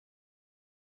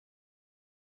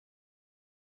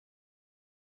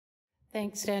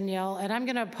Thanks, Danielle. And I'm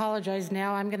going to apologize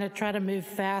now. I'm going to try to move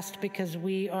fast because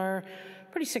we are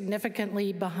pretty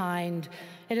significantly behind.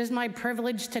 It is my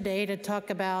privilege today to talk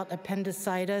about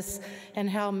appendicitis and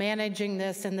how managing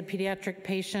this in the pediatric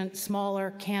patient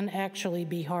smaller can actually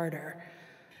be harder.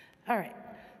 All right,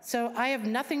 so I have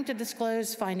nothing to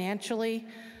disclose financially.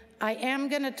 I am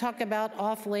going to talk about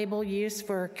off-label use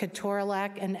for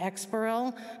ketorolac and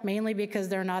Exparel, mainly because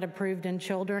they're not approved in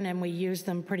children and we use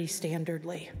them pretty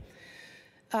standardly.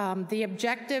 The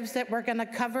objectives that we're going to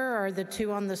cover are the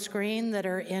two on the screen that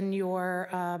are in your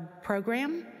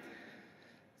program.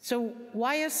 So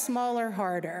why is smaller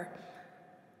harder?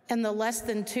 In the less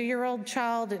than 2-year-old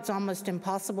child, it's almost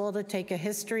impossible to take a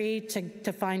history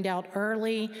to find out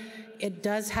early. It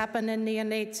does happen in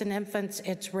neonates and infants.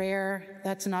 It's rare.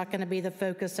 That's not going to be the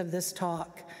focus of this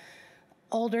talk.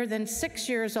 Older than 6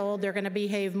 years old, they're going to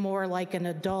behave more like an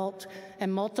adult,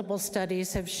 and multiple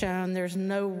studies have shown there's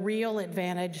no real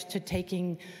advantage to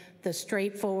taking the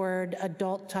straightforward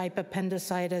adult-type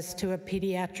appendicitis to a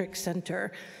pediatric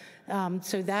center.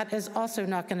 So that is also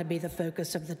not going to be the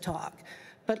focus of the talk.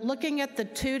 But looking at the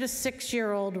 2 to 6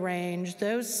 year old range,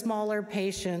 those smaller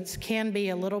patients can be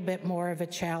a little bit more of a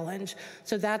challenge.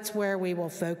 So that's where we will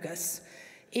focus.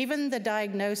 Even the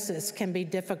diagnosis can be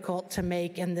difficult to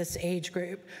make in this age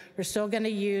group. We're still going to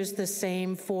use the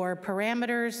same 4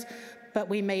 parameters, but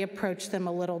we may approach them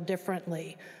a little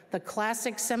differently. The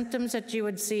classic symptoms that you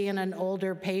would see in an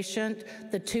older patient,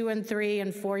 the 2 and 3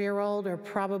 and 4-year-old are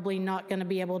probably not going to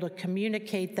be able to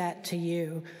communicate that to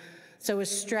you. So a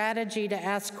strategy to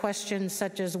ask questions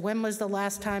such as, when was the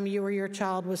last time you or your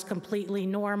child was completely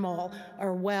normal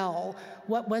or well?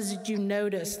 What was it you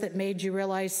noticed that made you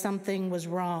realize something was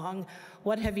wrong?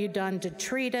 What have you done to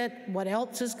treat it? What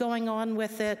else is going on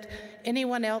with it?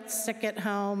 Anyone else sick at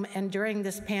home? And during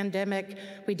this pandemic,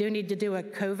 we do need to do a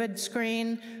COVID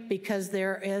screen because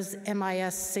there is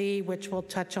MIS-C, which we'll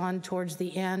touch on towards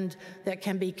the end, that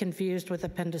can be confused with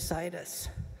appendicitis.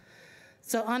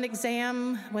 So on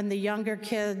exam, when the younger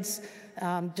kids,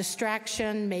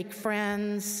 distraction, make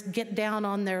friends, get down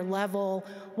on their level.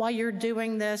 While you're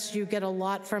doing this, you get a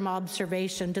lot from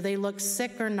observation. Do they look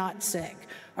sick or not sick?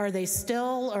 Are they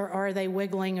still or are they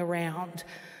wiggling around?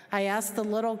 I asked the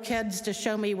little kids to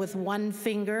show me with one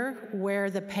finger where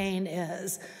the pain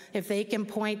is. If they can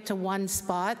point to one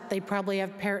spot, they probably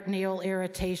have peritoneal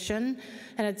irritation,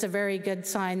 and it's a very good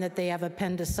sign that they have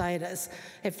appendicitis.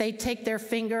 If they take their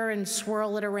finger and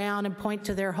swirl it around and point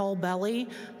to their whole belly,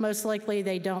 most likely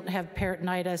they don't have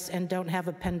peritonitis and don't have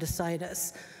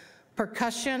appendicitis.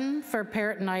 Percussion for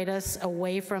peritonitis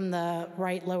away from the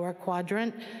right lower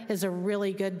quadrant is a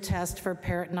really good test for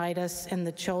peritonitis in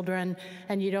the children,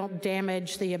 and you don't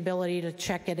damage the ability to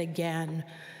check it again.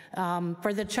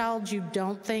 For the child you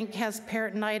don't think has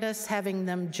peritonitis, having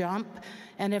them jump,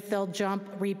 and if they'll jump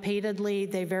repeatedly,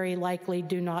 they very likely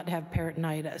do not have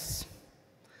peritonitis.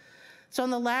 So in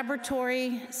the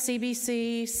laboratory,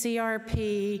 CBC,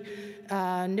 CRP,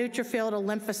 neutrophil to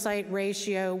lymphocyte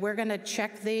ratio, we're going to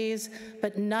check these,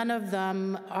 but none of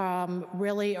them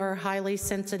really are highly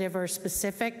sensitive or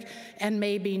specific and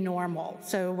may be normal.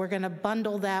 So we're going to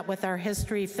bundle that with our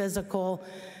history physical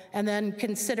and then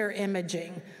consider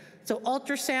imaging. So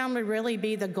ultrasound would really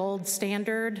be the gold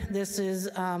standard. This is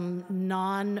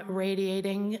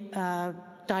non-radiating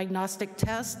diagnostic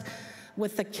test,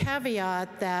 with the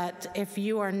caveat that if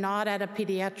you are not at a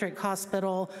pediatric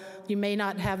hospital, you may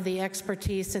not have the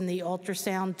expertise in the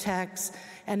ultrasound techs,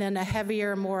 and in a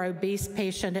heavier, more obese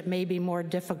patient, it may be more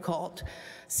difficult.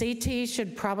 CT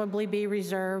should probably be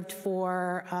reserved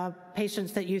for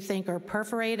patients that you think are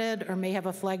perforated or may have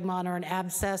a phlegmon or an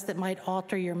abscess that might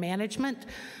alter your management,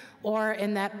 or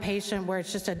in that patient where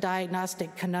it's just a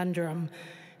diagnostic conundrum.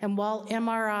 And while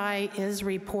MRI is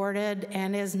reported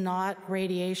and is not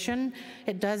radiation,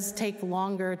 it does take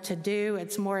longer to do.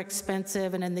 It's more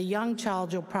expensive, and in the young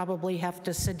child, you'll probably have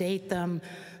to sedate them.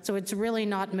 So it's really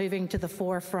not moving to the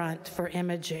forefront for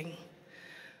imaging.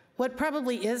 What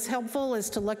probably is helpful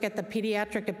is to look at the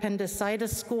pediatric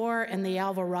appendicitis score and the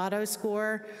Alvarado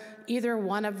score, either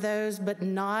one of those, but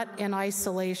not in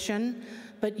isolation,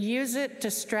 but use it to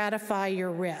stratify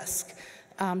your risk.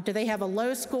 Do they have a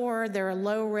low score? They're a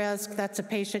low risk. That's a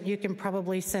patient you can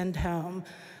probably send home.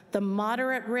 The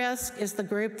moderate risk is the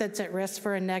group that's at risk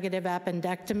for a negative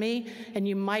appendectomy, and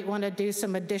you might want to do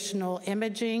some additional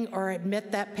imaging or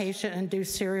admit that patient and do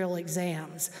serial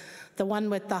exams. The one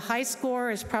with the high score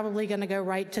is probably going to go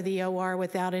right to the OR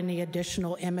without any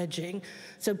additional imaging.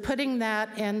 So putting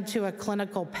that into a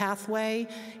clinical pathway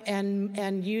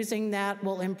and using that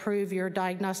will improve your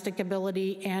diagnostic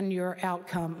ability and your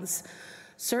outcomes.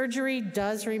 Surgery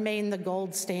does remain the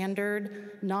gold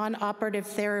standard. Non-operative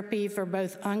therapy for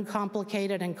both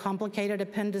uncomplicated and complicated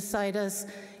appendicitis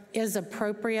is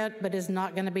appropriate, but is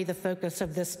not going to be the focus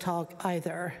of this talk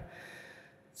either.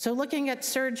 So looking at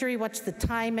surgery, what's the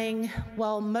timing?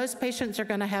 Well, most patients are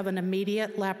going to have an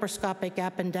immediate laparoscopic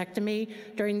appendectomy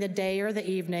during the day or the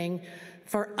evening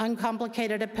for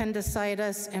uncomplicated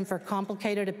appendicitis and for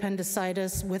complicated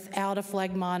appendicitis without a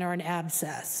phlegmon or an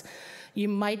abscess. You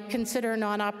might consider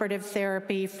non-operative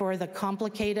therapy for the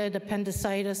complicated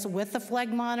appendicitis with a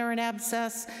phlegmon or an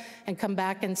abscess and come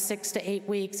back in 6 to 8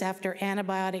 weeks after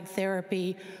antibiotic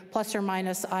therapy, plus or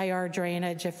minus IR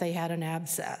drainage if they had an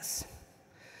abscess.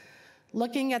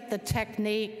 Looking at the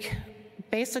technique,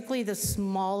 basically the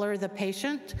smaller the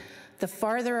patient, the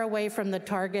farther away from the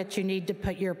target you need to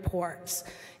put your ports.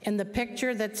 In the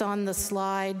picture that's on the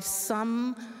slide,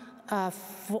 some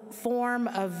form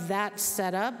of that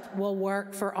setup will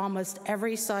work for almost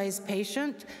every size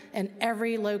patient and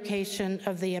every location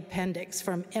of the appendix,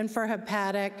 from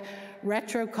infrahepatic,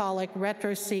 retrocolic,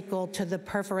 retrocecal to the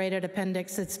perforated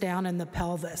appendix that's down in the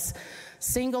pelvis.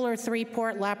 Single or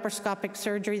 3-port laparoscopic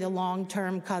surgery, the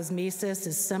long-term cosmesis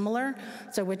is similar,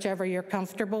 so whichever you're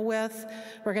comfortable with.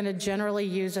 We're going to generally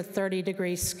use a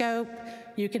 30-degree scope.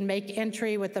 You can make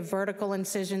entry with a vertical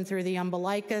incision through the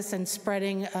umbilicus and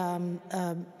spreading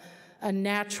a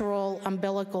natural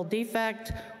umbilical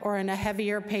defect, or in a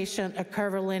heavier patient, a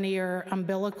curvilinear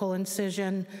umbilical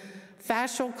incision.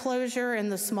 Fascial closure in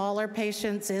the smaller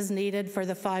patients is needed for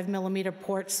the 5-millimeter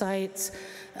port sites.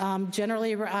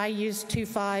 Generally, I use 2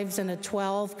 5s and a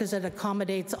 12 because it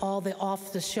accommodates all the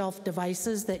off-the-shelf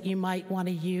devices that you might want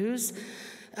to use.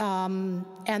 And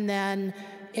then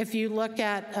if you look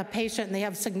at a patient and they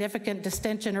have significant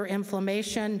distension or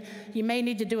inflammation, you may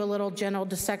need to do a little general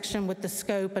dissection with the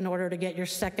scope in order to get your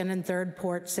 2nd and 3rd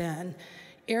ports in.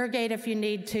 Irrigate if you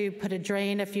need to, put a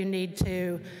drain if you need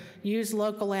to, use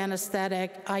local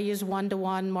anesthetic. I use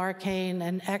 1-to-1 Marcaine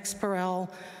and Exparel.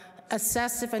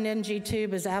 Assess if an NG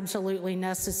tube is absolutely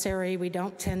necessary. We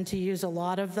don't tend to use a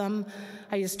lot of them.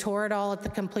 I use Toradol at the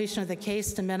completion of the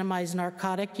case to minimize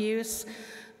narcotic use.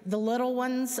 The little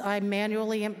ones, I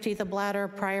manually empty the bladder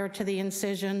prior to the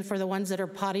incision. For the ones that are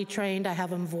potty trained, I have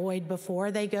them void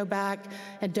before they go back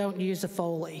and don't use a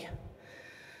Foley.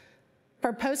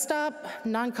 For post-op,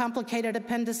 non-complicated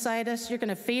appendicitis, you're going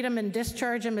to feed them and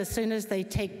discharge them as soon as they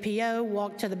take PO,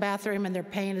 walk to the bathroom, and their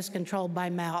pain is controlled by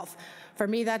mouth. For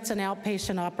me, that's an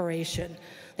outpatient operation.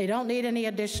 They don't need any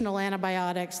additional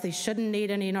antibiotics. They shouldn't need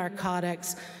any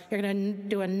narcotics. You're going to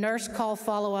do a nurse call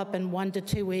follow-up in 1 to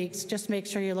 2 weeks. Just make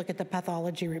sure you look at the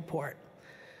pathology report.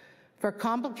 For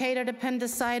complicated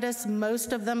appendicitis,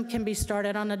 most of them can be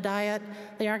started on a diet.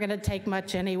 They aren't going to take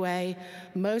much anyway.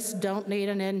 Most don't need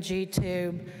an NG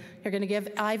tube. You're going to give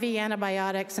IV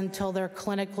antibiotics until they're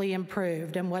clinically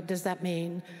improved. And what does that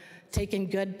mean? Taking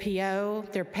good PO,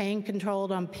 they're pain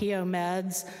controlled on PO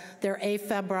meds, they're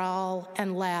afebrile,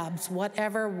 and labs.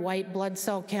 Whatever white blood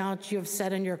cell count you have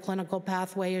set in your clinical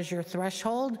pathway as your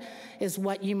threshold is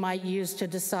what you might use to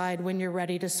decide when you're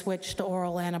ready to switch to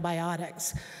oral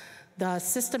antibiotics. The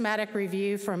systematic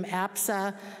review from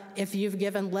APSA, if you've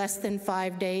given less than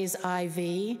 5 days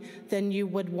IV, then you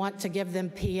would want to give them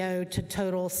PO to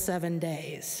total 7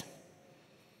 days.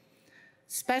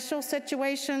 Special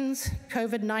situations,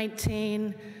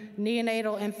 COVID-19,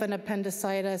 neonatal infant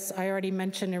appendicitis, I already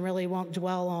mentioned and really won't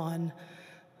dwell on.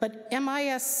 But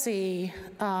MISC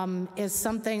is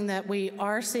something that we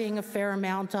are seeing a fair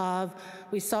amount of.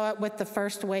 We saw it with the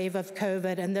first wave of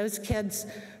COVID, and those kids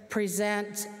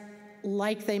present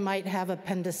like they might have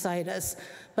appendicitis,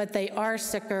 but they are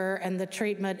sicker, and the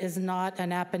treatment is not an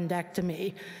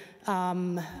appendectomy.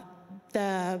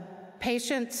 The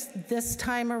patients this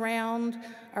time around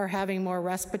are having more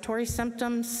respiratory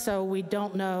symptoms, so we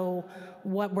don't know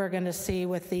what we're going to see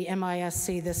with the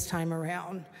MISC this time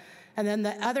around. And then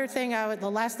the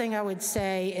last thing I would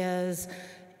say is,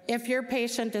 if your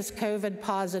patient is COVID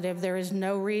positive, there is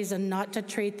no reason not to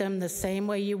treat them the same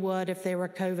way you would if they were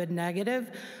COVID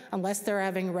negative, unless they're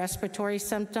having respiratory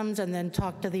symptoms, and then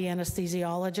talk to the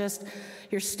anesthesiologist.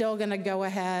 You're still going to go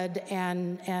ahead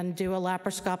and do a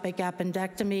laparoscopic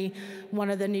appendectomy.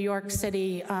 One of the New York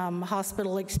City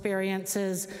hospital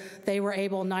experiences, they were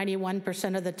able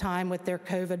 91% of the time with their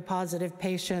COVID positive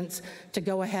patients to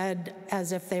go ahead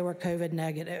as if they were COVID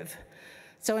negative.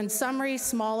 So in summary,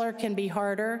 smaller can be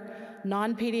harder.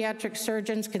 Non-pediatric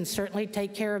surgeons can certainly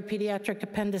take care of pediatric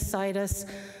appendicitis,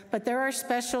 but there are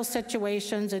special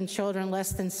situations in children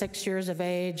less than 6 years of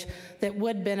age that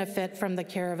would benefit from the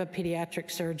care of a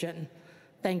pediatric surgeon.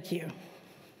 Thank you.